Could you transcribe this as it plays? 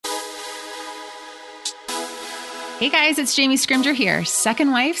Hey guys, it's Jamie Scrimger here,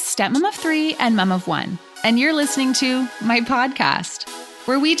 second wife, stepmom of 3, and mom of 1. And you're listening to my podcast,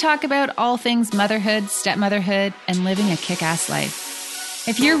 where we talk about all things motherhood, stepmotherhood, and living a kick-ass life.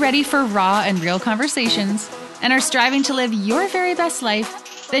 If you're ready for raw and real conversations and are striving to live your very best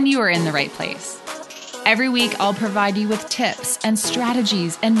life, then you are in the right place. Every week, I'll provide you with tips and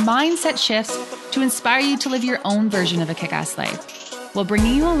strategies and mindset shifts to inspire you to live your own version of a kick-ass life, while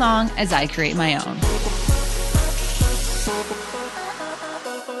bringing you along as I create my own.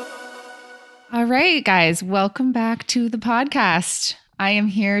 All right, guys, welcome back to the podcast. I am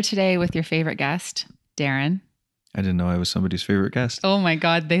here today with your favorite guest, Darren. I didn't know I was somebody's favorite guest. Oh my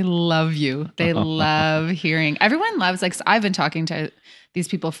God, they love you. They love hearing. Everyone loves, like, I've been talking to these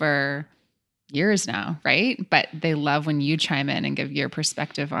people for years now, right? But they love when you chime in and give your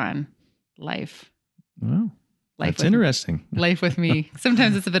perspective on life. Wow, that's interesting. Life with me.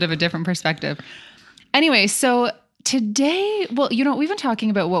 Sometimes it's a bit of a different perspective. Anyway, so today, well, you know, we've been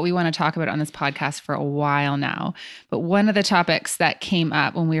talking about what we want to talk about on this podcast for a while now. But one of the topics that came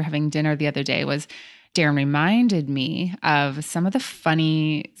up when we were having dinner the other day was Darren reminded me of some of the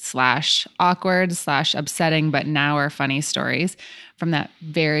funny / awkward / upsetting, but now are funny stories from that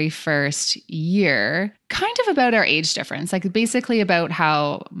very first year, kind of about our age difference, like basically about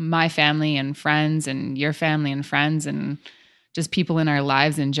how my family and friends and your family and friends and just people in our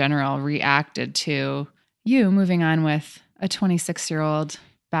lives in general reacted to you moving on with a 26-year-old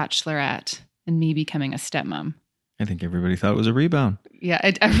bachelorette and me becoming a stepmom. I think everybody thought it was a rebound. Yeah,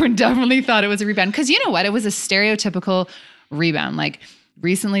 everyone definitely thought it was a rebound. Because you know what? It was a stereotypical rebound. Like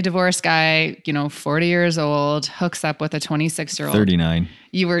recently divorced guy, 40 years old, hooks up with a 26-year-old. 39.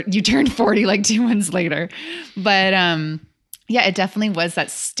 You turned 40 like 2 months later. But yeah, it definitely was that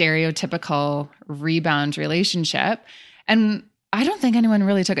stereotypical rebound relationship. And I don't think anyone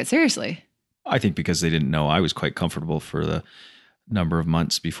really took it seriously. I think because they didn't know I was quite comfortable for the number of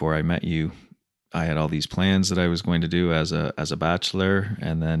months before I met you. I had all these plans that I was going to do as a bachelor,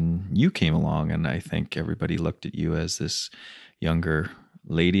 and then you came along, and I think everybody looked at you as this younger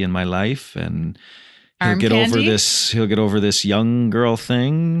lady in my life, and he'll get over this young girl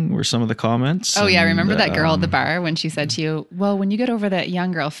thing were some of the comments. Oh yeah, remember that girl at the bar when she said to you, well, when you get over that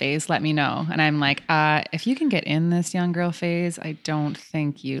young girl phase, let me know. And I'm like, if you can get in this young girl phase, I don't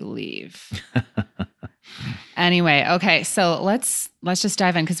think you leave. Anyway, okay, so let's just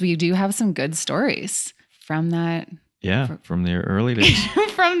dive in because we do have some good stories from that. Yeah, from the early days.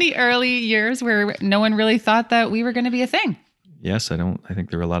 From the early years where no one really thought that we were going to be a thing. Yes, I think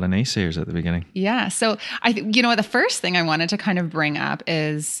there were a lot of naysayers at the beginning. Yeah. So the first thing I wanted to kind of bring up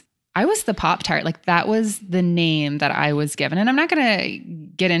is I was the Pop-Tart. Like that was the name that I was given. And I'm not going to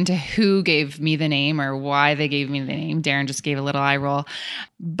get into who gave me the name or why they gave me the name. Darren just gave a little eye roll.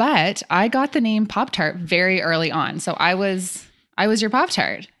 But I got the name Pop-Tart very early on. So I was your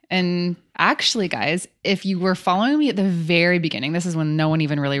Pop-Tart. And actually, guys, if you were following me at the very beginning, this is when no one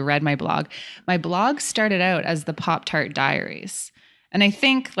even really read my blog. My blog started out as the Pop-Tart Diaries. And I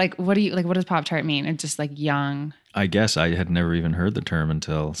think what does Pop-Tart mean? It's just like young. I guess I had never even heard the term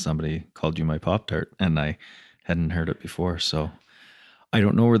until somebody called you my Pop-Tart, and I hadn't heard it before. So I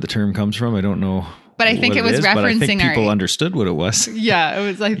don't know where the term comes from. I don't know. But I think it was referencing. But I think people understood what it was. Yeah, it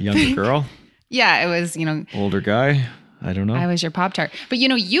was like younger girl. Yeah, it was, older guy. I don't know. I was your Pop-Tart. But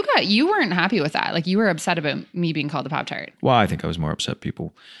you weren't happy with that. Like you were upset about me being called a Pop-Tart. Well, I think I was more upset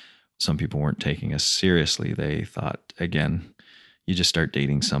some people weren't taking us seriously. They thought, again, you just start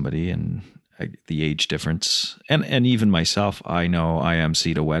dating somebody and the age difference. And even myself, I know I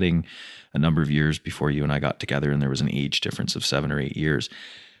emceed a wedding a number of years before you and I got together, and there was an age difference of 7 or 8 years.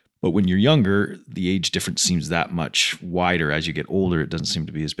 But when you're younger, the age difference seems that much wider. As you get older, it doesn't seem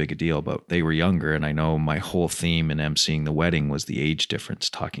to be as big a deal. But they were younger, and I know my whole theme in emceeing the wedding was the age difference,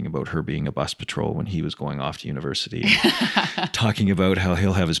 talking about her being a bus patrol when he was going off to university, talking about how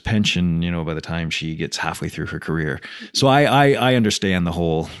he'll have his pension, by the time she gets halfway through her career. So I understand the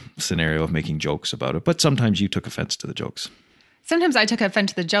whole scenario of making jokes about it, but sometimes you took offense to the jokes. Sometimes I took offense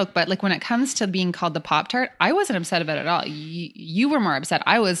to the joke, but like when it comes to being called the Pop-Tart, I wasn't upset about it at all. You were more upset.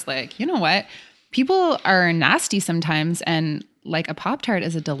 I was like, you know what? People are nasty sometimes, and like a Pop-Tart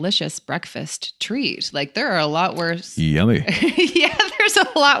is a delicious breakfast treat. Like there are a lot worse. Yummy. Yeah, there's a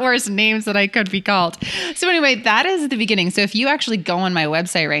lot worse names that I could be called. So anyway, that is the beginning. So if you actually go on my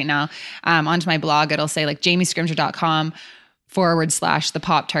website right now, onto my blog, it'll say like jamiescrimger.com /the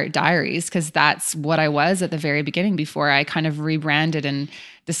Pop-Tart Diaries, because that's what I was at the very beginning before I kind of rebranded and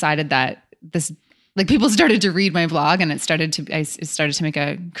decided that this, like, people started to read my blog and I started to make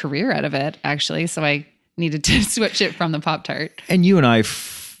a career out of it, actually. So I needed to switch it from the Pop-Tart. And you and I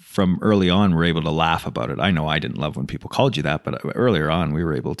from early on, we're able to laugh about it. I know I didn't love when people called you that, but earlier on, we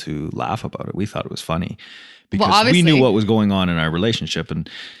were able to laugh about it. We thought it was funny because we knew what was going on in our relationship and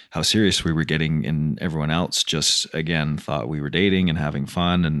how serious we were getting, and everyone else just, again, thought we were dating and having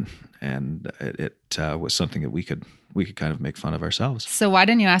fun, and it was something that we could kind of make fun of ourselves. So why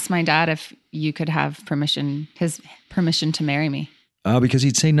didn't you ask my dad if you could have his permission to marry me? Because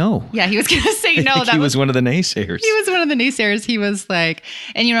he'd say no. Yeah, he was going to say no. He was one of the naysayers. He was one of the naysayers. He was like,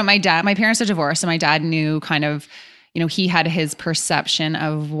 and my parents are divorced, and my dad knew kind of, he had his perception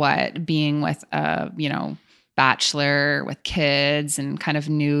of what being with a, bachelor with kids, and kind of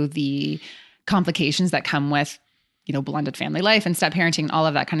knew the complications that come with, blended family life and step parenting and all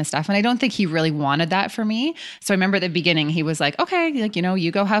of that kind of stuff. And I don't think he really wanted that for me. So I remember at the beginning, he was like, okay, like,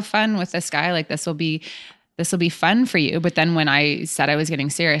 you go have fun with this guy. Like, this will be fun for you. But then when I said I was getting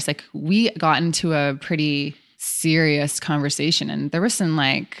serious, like, we got into a pretty serious conversation, and there was some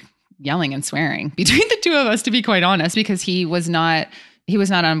like yelling and swearing between the two of us, to be quite honest, because he was not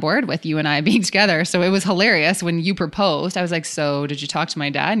on board with you and I being together. So it was hilarious when you proposed. I was like, so did you talk to my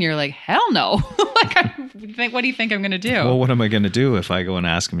dad? And you're like, hell no. Like, what do you think I'm going to do? Well, what am I going to do if I go and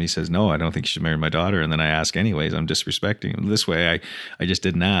ask him? He says, no, I don't think you should marry my daughter. And then I ask anyways. I'm disrespecting him. This way, I just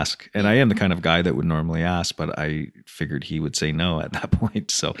didn't ask. And I am the kind of guy that would normally ask, but I figured he would say no at that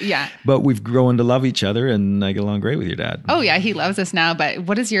point. So yeah. But we've grown to love each other, and I get along great with your dad. Oh yeah, he loves us now. But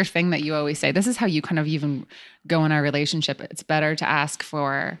what is your thing that you always say? This is how you kind of even go in our relationship. It's better to ask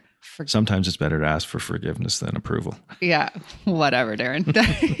for. Sometimes it's better to ask for forgiveness than approval. Yeah, whatever, Darren.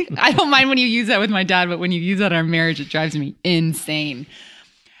 I don't mind when you use that with my dad, but when you use that in our marriage, it drives me insane.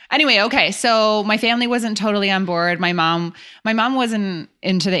 Anyway, okay, so my family wasn't totally on board. My mom wasn't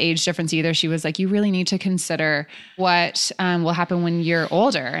into the age difference either. She was like, you really need to consider what will happen when you're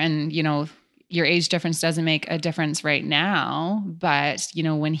older. And, your age difference doesn't make a difference right now. But,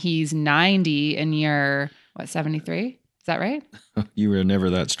 when he's 90 and you're, 73? Is that right? You were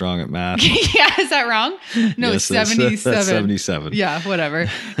never that strong at math. Yeah, is that wrong? No, yes, 77. That's 77. Yeah, whatever.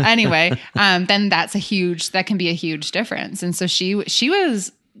 Anyway, then that can be a huge difference. And so she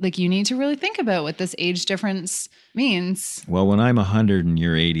was like, you need to really think about what this age difference means. Well, when I'm 100 and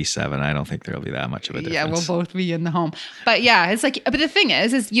you're 87, I don't think there'll be that much of a difference. Yeah, we'll both be in the home. But yeah, it's like, but the thing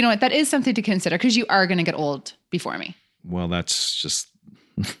is that is something to consider, because you are going to get old before me. Well, that's just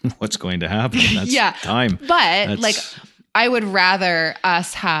what's going to happen. That's time. But I would rather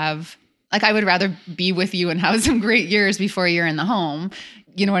be with you and have some great years before you're in the home.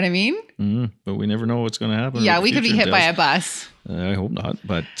 You know what I mean? But we never know what's going to happen. Yeah, we could be hit by a bus. I hope not.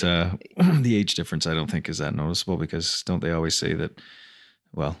 But the age difference, I don't think is that noticeable, because don't they always say that,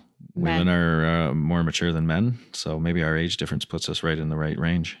 well, women are more mature than men. So maybe our age difference puts us right in the right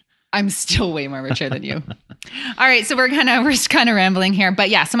range. I'm still way more mature than you. All right. So we're kind of rambling here, but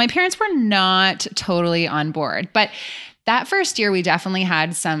yeah, so my parents were not totally on board, but that first year we definitely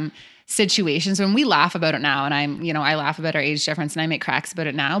had some situations when we laugh about it now. And I laugh about our age difference and I make cracks about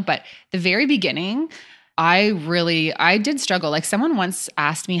it now, but the very beginning, I did struggle. Like, someone once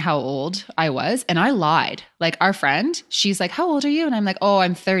asked me how old I was, and I lied. Like, our friend, she's like, how old are you? And I'm like, oh,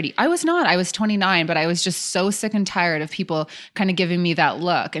 I'm 30. I was not. I was 29, but I was just so sick and tired of people kind of giving me that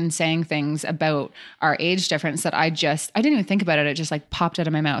look and saying things about our age difference that I didn't even think about it. It just like popped out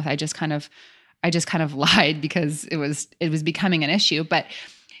of my mouth. I just kind of lied because it was becoming an issue. But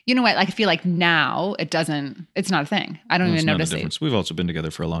you know what? Like, I feel like now it's not a thing. I don't even notice it. We've also been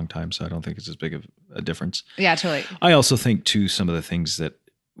together for a long time, so I don't think it's as big of a difference. Yeah, totally. I also think too, some of the things that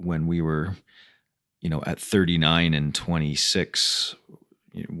when we were, at 39 and 26,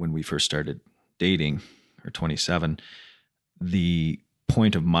 when we first started dating, or 27, the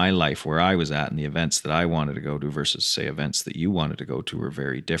point of my life where I was at and the events that I wanted to go to versus, say, events that you wanted to go to were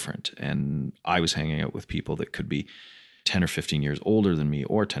very different. And I was hanging out with people that could be 10 or 15 years older than me,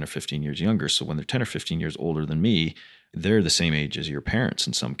 or 10 or 15 years younger. So when they're 10 or 15 years older than me, they're the same age as your parents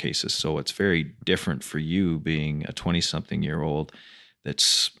in some cases. So it's very different for you being a 20-something-year-old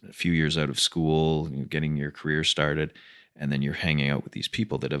that's a few years out of school, getting your career started, and then you're hanging out with these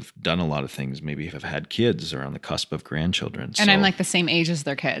people that have done a lot of things, maybe have had kids or on the cusp of grandchildren. And I'm like the same age as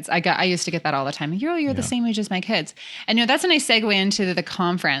their kids. I used to get that all the time. You're the same age as my kids. And that's a nice segue into the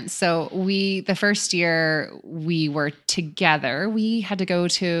conference. So the first year we were together, we had to go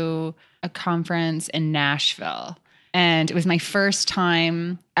to a conference in Nashville. And it was my first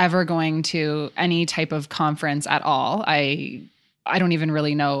time ever going to any type of conference at all. I don't even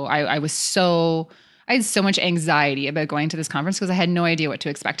really know. I had so much anxiety about going to this conference because I had no idea what to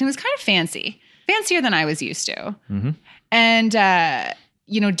expect. And it was kind of fancier than I was used to. Mm-hmm. And,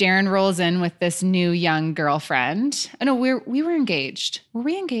 Darren rolls in with this new young girlfriend. Oh, no, we were engaged. Were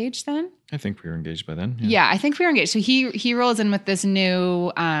we engaged then? I think we were engaged by then. Yeah, I think we were engaged. So he rolls in with this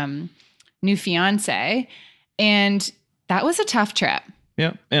new fiance, and that was a tough trip.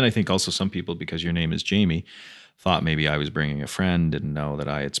 Yeah. And I think also some people, because your name is Jamie, thought maybe I was bringing a friend, didn't know that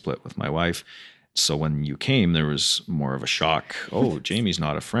I had split with my wife. So when you came, there was more of a shock. Oh, Jamie's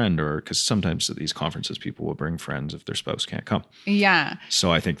not a friend, or because sometimes at these conferences, people will bring friends if their spouse can't come. Yeah.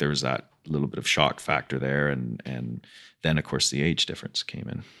 So I think there was that little bit of shock factor there. And then, of course, the age difference came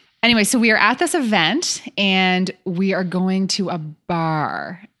in. Anyway, so we are at this event and we are going to a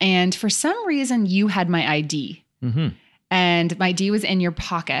bar. And for some reason, you had my ID. Mm-hmm. And my ID was in your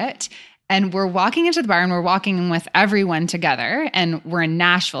pocket. And we're walking into the bar and we're walking with everyone together. And we're in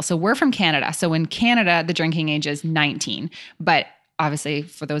Nashville. So we're from Canada. So in Canada, the drinking age is 19. But obviously,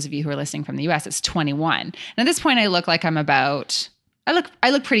 for those of you who are listening from the US, it's 21. And at this point, I look like I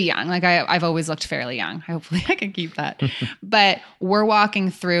look pretty young. Like I've always looked fairly young. Hopefully I can keep that. But we're walking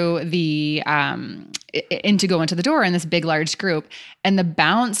through the to go into the door in this big, large group. And the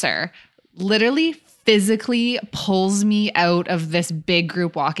bouncer literally physically pulls me out of this big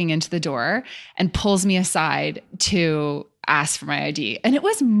group walking into the door and pulls me aside to ask for my ID. And it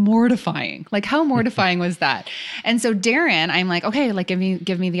was mortifying. Like, how mortifying was that? And so Darren, I'm like, okay, like give me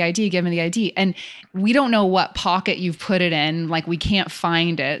the ID. And we don't know what pocket you've put it in. Like, we can't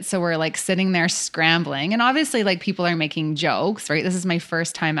find it. So we're like sitting there scrambling. And obviously, like, people are making jokes, right? This is my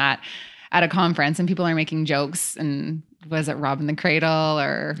first time at a conference, and people are making jokes, and was it Robin the Cradle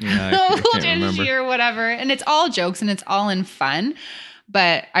or or whatever? And it's all jokes and it's all in fun.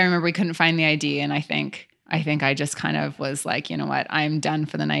 But I remember we couldn't find the ID, and I think I just kind of was like, you know what, I'm done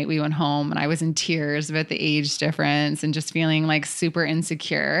for the night. We went home and I was in tears about the age difference and just feeling like super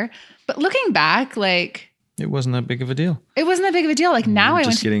insecure. But looking back, like, it wasn't that big of a deal. It wasn't that big of a deal. Like, now I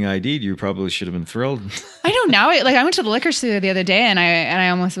went getting ID'd, you probably should have been thrilled. I know now. I went to the liquor store the other day and I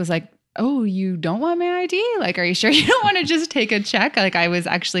almost was like, oh, you don't want my ID? Like, are you sure you don't want to just take a check? Like, I was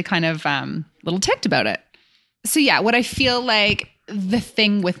actually kind of a little ticked about it. So yeah, what I feel like the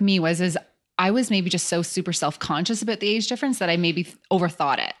thing with me is I was maybe just so super self-conscious about the age difference that I maybe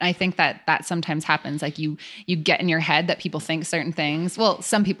overthought it. I think that sometimes happens. Like, you get in your head that people think certain things. Well,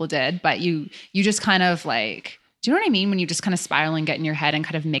 some people did, but you just kind of like, do you know what I mean? When you just kind of spiral and get in your head and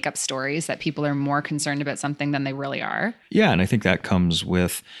kind of make up stories that people are more concerned about something than they really are. Yeah. And I think that comes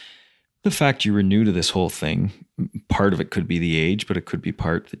with the fact you were new to this whole thing. Part of it could be the age, but it could be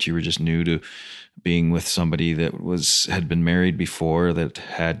part that you were just new to being with somebody that had been married before, that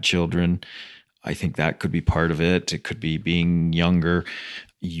had children. I think that could be part of it. It could be being younger.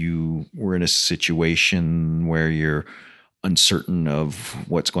 You were in a situation where you're uncertain of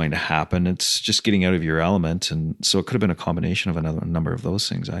what's going to happen. It's just getting out of your element. And so it could have been a combination of a number of those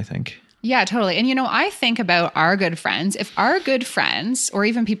things, I think. Yeah, totally. And, I think about our good friends. If our good friends, or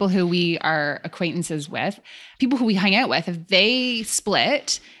even people who we are acquaintances with, people who we hang out with, if they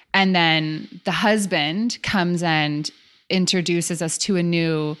split and then the husband comes and introduces us to a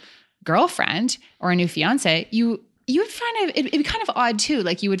new girlfriend or a new fiance, you would find it'd be kind of odd too.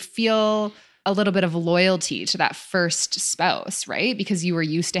 Like, you would feel a little bit of loyalty to that first spouse, right? Because you were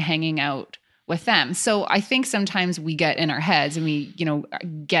used to hanging out with them. So I think sometimes we get in our heads and we,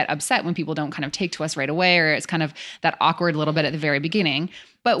 get upset when people don't kind of take to us right away, or it's kind of that awkward little bit at the very beginning.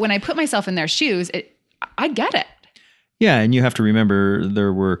 But when I put myself in their shoes, I get it. Yeah. And you have to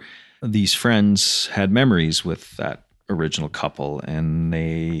remember these friends had memories with that original couple, and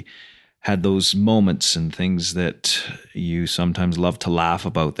they had those moments and things that you sometimes love to laugh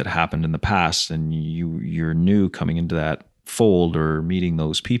about that happened in the past. And you're new coming into that fold or meeting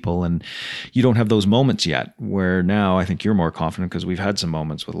those people, and you don't have those moments yet, where now I think you're more confident because we've had some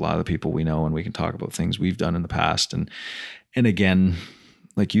moments with a lot of the people we know, and we can talk about things we've done in the past. And again,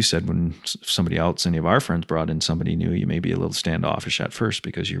 like you said, when somebody else, any of our friends brought in somebody new, you may be a little standoffish at first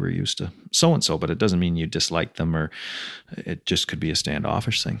because you were used to so-and-so, but it doesn't mean you dislike them, or it just could be a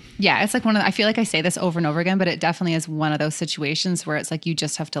standoffish thing. Yeah. It's like I feel like I say this over and over again, but it definitely is one of those situations where it's like, you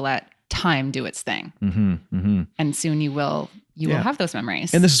just have to let time do its thing. Mm-hmm, mm-hmm. And soon you will have those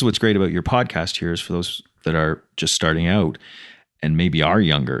memories. And this is what's great about your podcast here, is for those that are just starting out and maybe are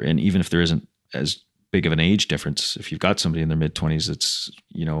younger. And even if there isn't as big of an age difference, if you've got somebody in their mid-20s that's,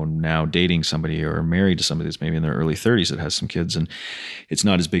 now dating somebody or married to somebody that's maybe in their early 30s that has some kids, and it's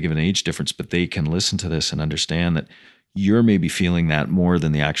not as big of an age difference, but they can listen to this and understand that you're maybe feeling that more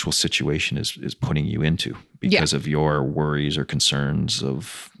than the actual situation is putting you into, because of your worries or concerns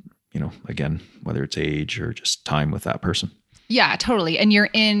of, again, whether it's age or just time with that person. Yeah, totally. And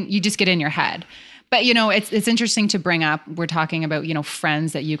you just get in your head. But, it's interesting to bring up. We're talking about,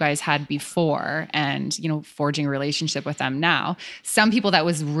 friends that you guys had before and, forging a relationship with them now. Some people that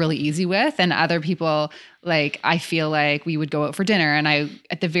was really easy with, and other people, like, I feel like we would go out for dinner. And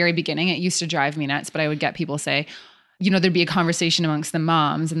at the very beginning, it used to drive me nuts, but I would get people say, there'd be a conversation amongst the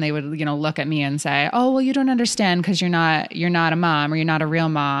moms and they would, look at me and say, oh, well, you don't understand because you're not a mom or you're not a real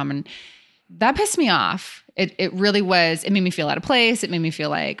mom. And that pissed me off. It really was. It made me feel out of place. It made me feel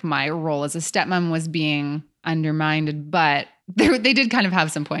like my role as a stepmom was being undermined, but they did kind of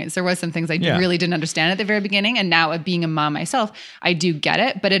have some points. There was some things I really didn't understand at the very beginning. And now being a mom myself, I do get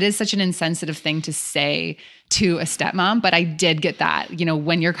it, but it is such an insensitive thing to say to a stepmom. But I did get that,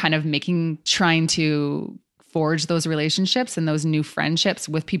 when you're kind of trying to forge those relationships and those new friendships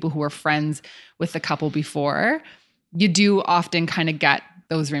with people who were friends with the couple before, you do often kind of get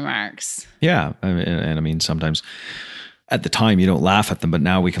those remarks. Yeah. I mean, sometimes at the time you don't laugh at them, but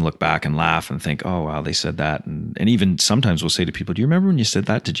now we can look back and laugh and think, oh, wow, they said that. And even sometimes we'll say to people, do you remember when you said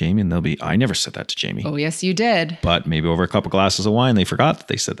that to Jamie? And they'll be, I never said that to Jamie. Oh, yes, you did. But maybe over a couple glasses of wine, they forgot that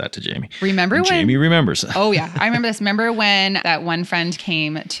they said that to Jamie. Remember when Jamie remembers. Oh, yeah. I remember this. Remember when that one friend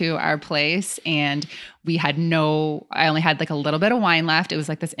came to our place and I only had like a little bit of wine left. It was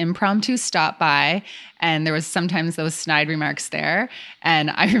like this impromptu stop by. And there was sometimes those snide remarks there.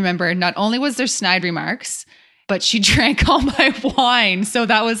 And I remember not only was there snide remarks, but she drank all my wine. So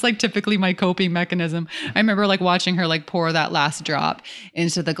that was like typically my coping mechanism. I remember like watching her like pour that last drop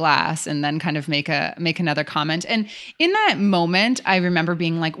into the glass and then kind of make another comment. And in that moment, I remember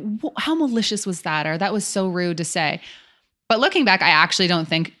being like, how malicious was that? Or that was so rude to say. But looking back, I actually don't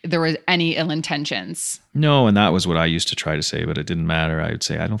think there was any ill intentions. No, and that was what I used to try to say, but it didn't matter. I would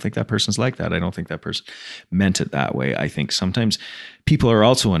say, I don't think that person's like that. I don't think that person meant it that way. I think sometimes people are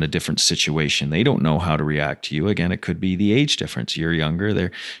also in a different situation. They don't know how to react to you. Again, it could be the age difference. You're younger.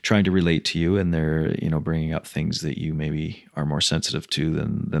 They're trying to relate to you, and they're, bringing up things that you maybe are more sensitive to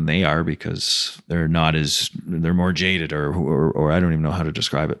than they are because they're more jaded or I don't even know how to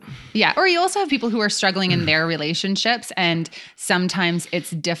describe it. Yeah. Or you also have people who are struggling in their relationships, and sometimes it's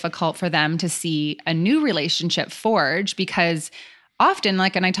difficult for them to see a new relationship forge because often,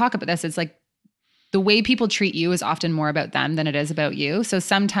 like, and I talk about this, it's like the way people treat you is often more about them than it is about you. So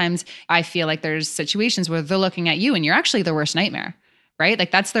sometimes I feel like there's situations where they're looking at you and you're actually their worst nightmare, right? Like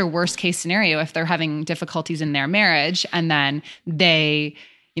that's their worst case scenario if they're having difficulties in their marriage and then they,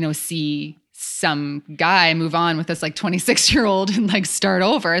 see some guy move on with this like 26-year-old and like start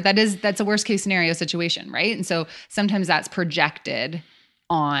over. That's a worst case scenario situation, right? And so sometimes that's projected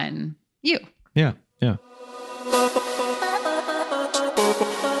on you. Yeah. Yeah.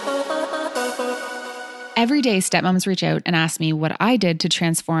 Every day, stepmoms reach out and ask me what I did to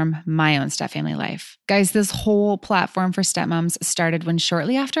transform my own stepfamily life. Guys, this whole platform for stepmoms started when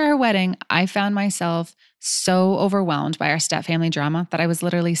shortly after our wedding, I found myself so overwhelmed by our stepfamily drama that I was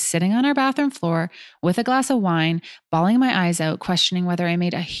literally sitting on our bathroom floor with a glass of wine, bawling my eyes out, questioning whether I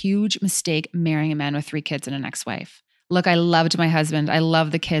made a huge mistake marrying a man with 3 kids and an ex-wife. Look, I loved my husband. I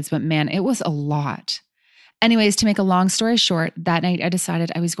love the kids, but man, it was a lot. Anyways, to make a long story short, that night I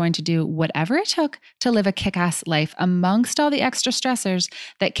decided I was going to do whatever it took to live a kick-ass life amongst all the extra stressors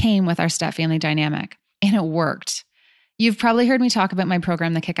that came with our stepfamily dynamic. And it worked. You've probably heard me talk about my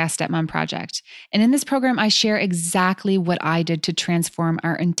program, the Kick-Ass Stepmom Project. And in this program, I share exactly what I did to transform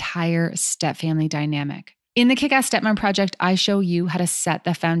our entire stepfamily dynamic. In the Kick-Ass Stepmom Project, I show you how to set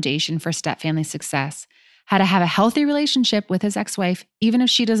the foundation for stepfamily success, how to have a healthy relationship with his ex-wife, even if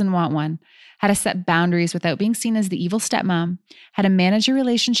she doesn't want one, how to set boundaries without being seen as the evil stepmom, how to manage your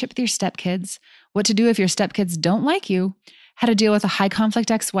relationship with your stepkids, what to do if your stepkids don't like you, how to deal with a high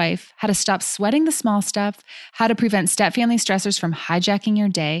conflict ex-wife, how to stop sweating the small stuff, how to prevent stepfamily stressors from hijacking your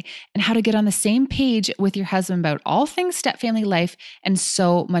day, and how to get on the same page with your husband about all things stepfamily life and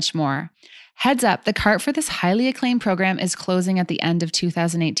so much more. Heads up, the cart for this highly acclaimed program is closing at the end of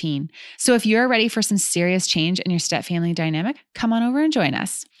 2018. So if you're ready for some serious change in your stepfamily dynamic, come on over and join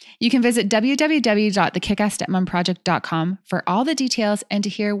us. You can visit www.thekickassstepmomproject.com for all the details and to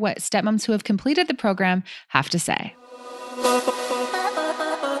hear what stepmoms who have completed the program have to say.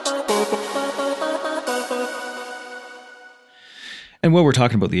 And while we're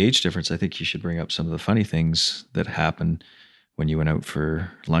talking about the age difference, I think you should bring up some of the funny things that happen when you went out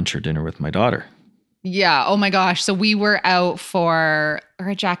for lunch or dinner with my daughter. Yeah. Oh my gosh. So we were out for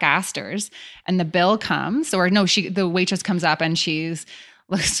Jack Astor's and the bill comes, or no, the waitress comes up and she's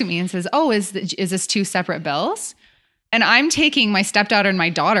looks at me and says, "Oh, is this 2 separate bills?" And I'm taking my stepdaughter and my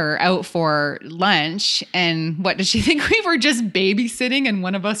daughter out for lunch. And what did she think? We were just babysitting and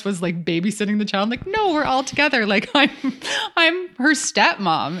one of us was like babysitting the child. I'm like, no, we're all together. Like I'm her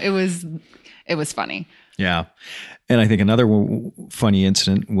stepmom. it was funny. Yeah. And I think another funny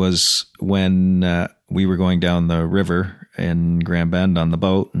incident was when we were going down the river in Grand Bend on the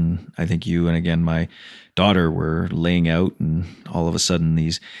boat. And I think you and again, my daughter were laying out, and all of a sudden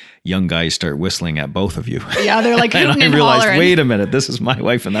these young guys start whistling at both of you. Yeah, they're like hooting and I and realized, hollering. wait a minute, this is my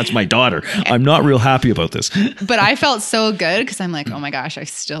wife and that's my daughter. I'm not real happy about this. But I felt so good because I'm like, oh my gosh, I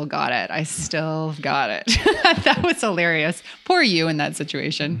still got it. I still got it. That was hilarious. Poor you in that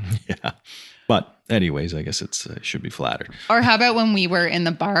situation. Yeah. But anyways, I guess it should be flattered. Or how about when we were in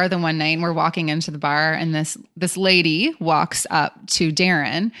the bar the one night and we're walking into the bar and this lady walks up to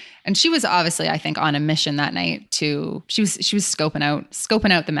Darren, and she was obviously, I think, on a mission that night she was scoping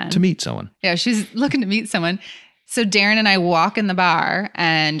out the men. To meet someone. Yeah, she's looking to meet someone. So Darren and I walk in the bar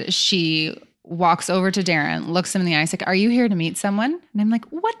and she walks over to Darren, looks him in the eyes like, are you here to meet someone? And I'm like,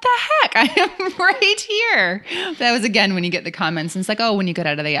 what the heck? I am right here. That was again when you get the comments and it's like, oh, when you get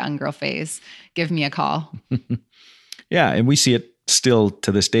out of the young girl phase, give me a call. Yeah. And we see it still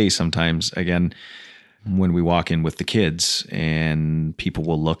to this day sometimes, again, when we walk in with the kids and people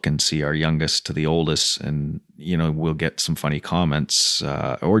will look and see our youngest to the oldest, and, you know, we'll get some funny comments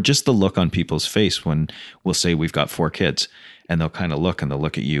or just the look on people's face when we'll say we've got 4 kids, and they'll kind of look and they'll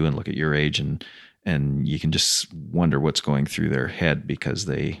look at you and look at your age, and you can just wonder what's going through their head, because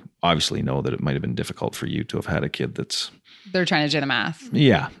they obviously know that it might have been difficult for you to have had a kid that's... They're trying to do the math.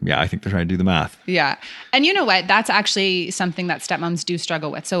 Yeah. I think they're trying to do the math. Yeah. And you know what? That's actually something that stepmoms do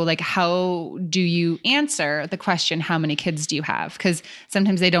struggle with. So like, how do you answer the question, how many kids do you have? Because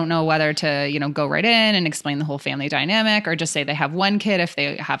sometimes they don't know whether to, you know, go right in and explain the whole family dynamic, or just say they have 1 kid if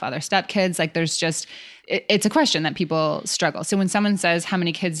they have other stepkids. Like there's just, it's a question that people struggle. So when someone says, how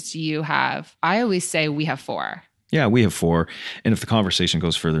many kids do you have? I always say we have 4. Yeah, we have 4. And if the conversation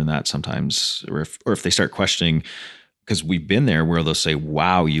goes further than that sometimes, or if they start questioning, because we've been there where they'll say,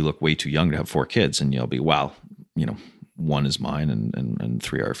 wow, you look way too young to have 4 kids. And you'll be, wow, you know, 1 is mine and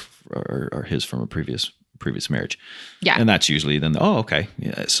 3 are his from a previous marriage. Yeah. And that's usually then, oh, okay.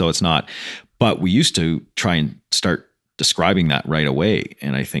 Yeah, so it's not, but we used to try and start describing that right away.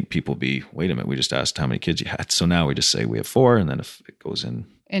 And I think people be, wait a minute, we just asked how many kids you had. So now we just say we have 4. And then if it goes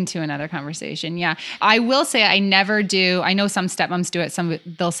into another conversation. Yeah. I will say I never do. I know some stepmoms do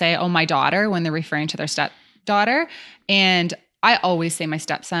it. They'll say, oh, my daughter, when they're referring to their stepdaughter. And I always say my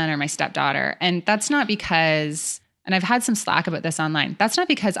stepson or my stepdaughter. And that's not because, and I've had some slack about this online, that's not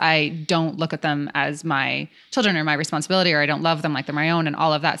because I don't look at them as my children or my responsibility, or I don't love them like they're my own and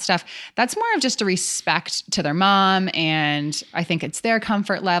all of that stuff. That's more of just a respect to their mom. And I think it's their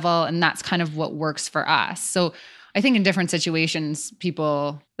comfort level. And that's kind of what works for us. So I think in different situations,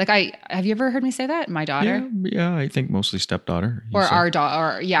 people like have you ever heard me say that? My daughter? Yeah, I think mostly stepdaughter. Or our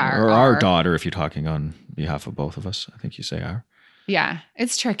daughter, or yeah. Or our daughter, if you're talking on behalf of both of us. I think you say our. Yeah,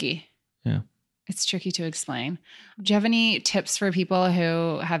 it's tricky. Yeah. It's tricky to explain. Do you have any tips for people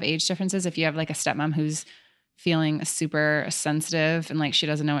who have age differences? If you have like a stepmom who's feeling super sensitive and like she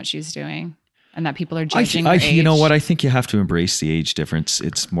doesn't know what she's doing, and that people are judging her age. You know what? I think you have to embrace the age difference.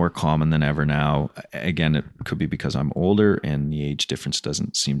 It's more common than ever now. Again, it could be because I'm older and the age difference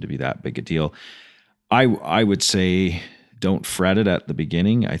doesn't seem to be that big a deal. I would say don't fret it at the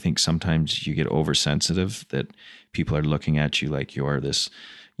beginning. I think sometimes you get oversensitive that people are looking at you like you're this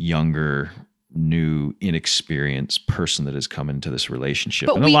younger, new, inexperienced person that has come into this relationship.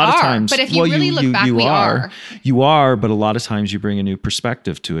 But and we a lot are. of times, but if you really look back, we are. You are, but a lot of times you bring a new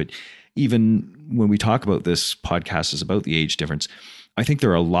perspective to it. Even when we talk about this podcast is about the age difference, I think there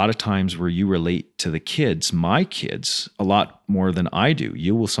are a lot of times where you relate to the kids, my kids, a lot more than I do.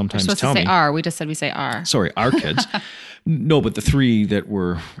 You will sometimes tell me. We're supposed to say "are." We just said we say "are." Sorry, our kids. No, but the 3 that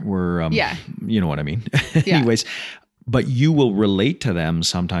were yeah. You know what I mean? Yeah. Anyways, but you will relate to them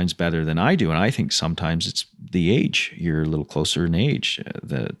sometimes better than I do. And I think sometimes it's the age. You're a little closer in age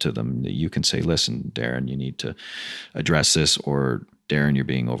to them. You can say, listen, Darren, you need to address this, or Darren, you're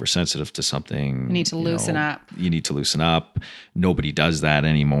being oversensitive to something. You need to loosen up. You need to loosen up. Nobody does that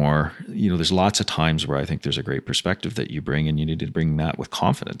anymore. You know, there's lots of times where I think there's a great perspective that you bring, and you need to bring that with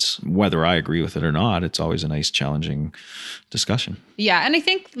confidence. Whether I agree with it or not, it's always a nice, challenging discussion. Yeah. And I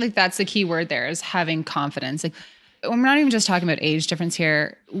think like that's the key word there, is having confidence. Like, we're not even just talking about age difference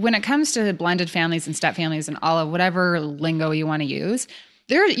here. When it comes to blended families and step families and all of whatever lingo you want to use,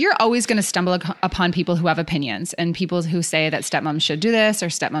 you're always going to stumble upon people who have opinions, and people who say that stepmoms should do this, or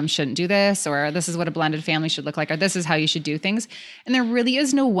stepmoms shouldn't do this, or this is what a blended family should look like, or this is how you should do things. And there really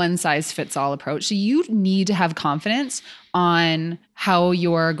is no one size fits all approach. So you need to have confidence on how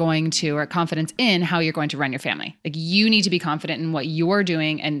you're going to, or confidence in how you're going to run your family. Like you need to be confident in what you're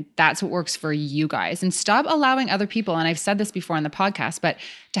doing, and that's what works for you guys. And stop allowing other people, and I've said this before on the podcast, but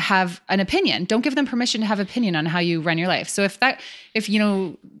to have an opinion. Don't give them permission to have opinion on how you run your life. So if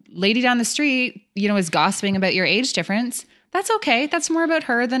lady down the street, is gossiping about your age difference, that's okay. That's more about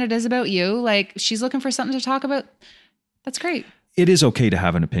her than it is about you. Like she's looking for something to talk about. That's great. It is okay to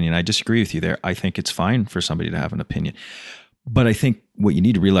have an opinion. I disagree with you there. I think it's fine for somebody to have an opinion. But I think what you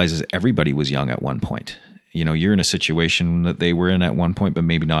need to realize is everybody was young at one point. You're in a situation that they were in at one point, but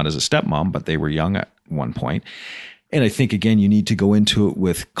maybe not as a stepmom, but they were young at one point. And I think, again, you need to go into it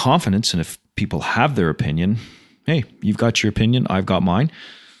with confidence. And if people have their opinion, hey, you've got your opinion, I've got mine.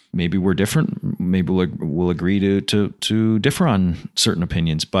 Maybe we're different. Maybe we'll agree to differ on certain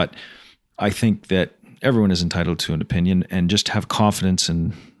opinions. But I think that everyone is entitled to an opinion, and just have confidence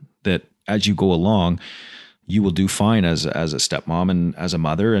in that as you go along, you will do fine as a stepmom and as a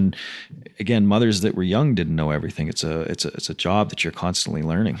mother. And again, mothers that were young didn't know everything. It's a job that you're constantly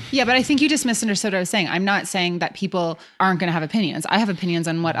learning. Yeah, but I think you just misunderstood what I was saying. I'm not saying that people aren't going to have opinions. I have opinions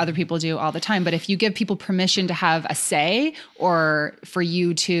on what other people do all the time. But if you give people permission to have a say, or for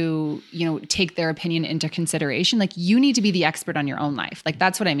you to, take their opinion into consideration, like you need to be the expert on your own life. Like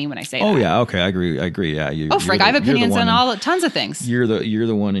that's what I mean when I say that. Oh yeah, okay, I agree. Yeah, I have opinions on tons of things. You're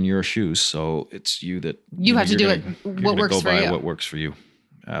the one in your shoes, so it's you that you have to do what works for you. What works for you,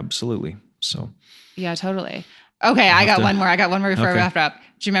 absolutely. So yeah, totally. Okay, I got one more before I wrap up.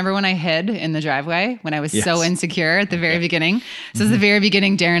 Do you remember when I hid in the driveway when I was so insecure at the very beginning? So it's the very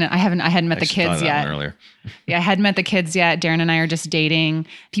beginning, Darren, I hadn't met the kids yet. Earlier. Yeah, I hadn't met the kids yet. Darren and I are just dating.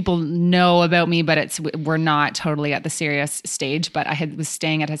 People know about me, but we're not totally at the serious stage. But I was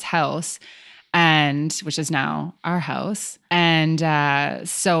staying at his house, which is now our house. And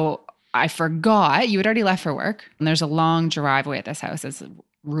so I forgot you had already left for work. And there's a long driveway at this house. It's a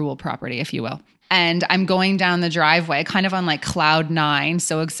rural property, if you will. And I'm going down the driveway kind of on like cloud 9,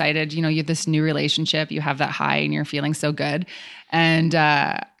 so excited. You have this new relationship, you have that high and you're feeling so good. And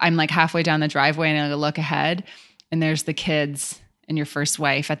I'm like halfway down the driveway and I look ahead and there's the kids and your first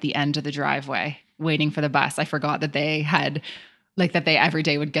wife at the end of the driveway waiting for the bus. I forgot that they had that they every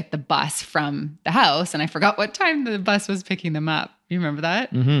day would get the bus from the house. And I forgot what time the bus was picking them up. You remember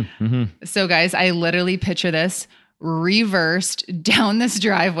that? Mm-hmm, mm-hmm. So guys, I literally picture this reversed down this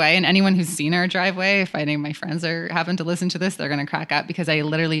driveway, and anyone who's seen our driveway, if any of my friends happen to listen to this, they're going to crack up because I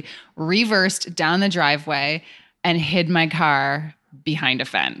literally reversed down the driveway and hid my car behind a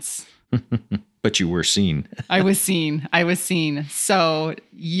fence. But you were seen. I was seen. So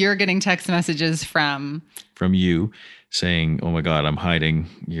you're getting text messages from you saying, "Oh my God, I'm hiding.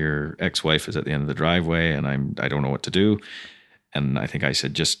 Your ex-wife is at the end of the driveway, and I don't know what to do." And I think I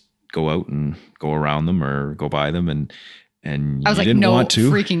said, just go out and go around them or go by them. And I was you like, didn't no want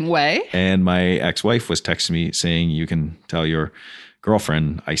to. Freaking way. And my ex-wife was texting me saying, you can tell your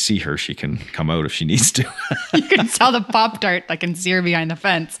girlfriend, I see her. She can come out if she needs to. You can tell the Pop-Tart. I can see her behind the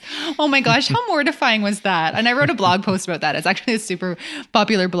fence. Oh my gosh, how mortifying was that? And I wrote a blog post about that. It's actually a super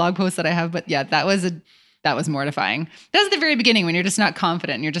popular blog post that I have. But yeah, that was mortifying. That was the very beginning when you're just not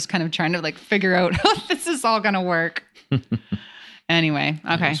confident and you're just kind of trying to figure out how this is all going to work. Anyway,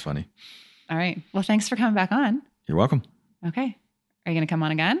 okay. That's funny. All right. Well, thanks for coming back on. You're welcome. Okay. Are you going to come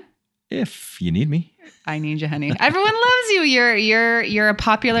on again? If you need me. I need you, honey. Everyone loves you. You're a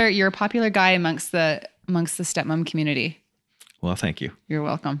popular guy amongst the stepmom community. Well, thank you. You're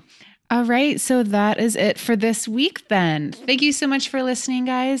welcome. All right. So that is it for this week then. Thank you so much for listening,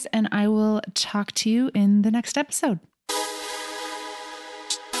 guys, and I will talk to you in the next episode.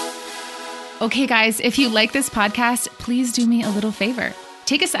 Okay, guys, if you like this podcast, please do me a little favor.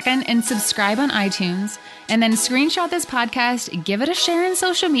 Take a second and subscribe on iTunes, and then screenshot this podcast, give it a share in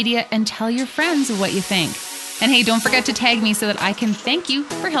social media, and tell your friends what you think. And hey, don't forget to tag me so that I can thank you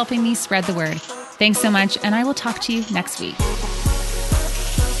for helping me spread the word. Thanks so much, and I will talk to you next week.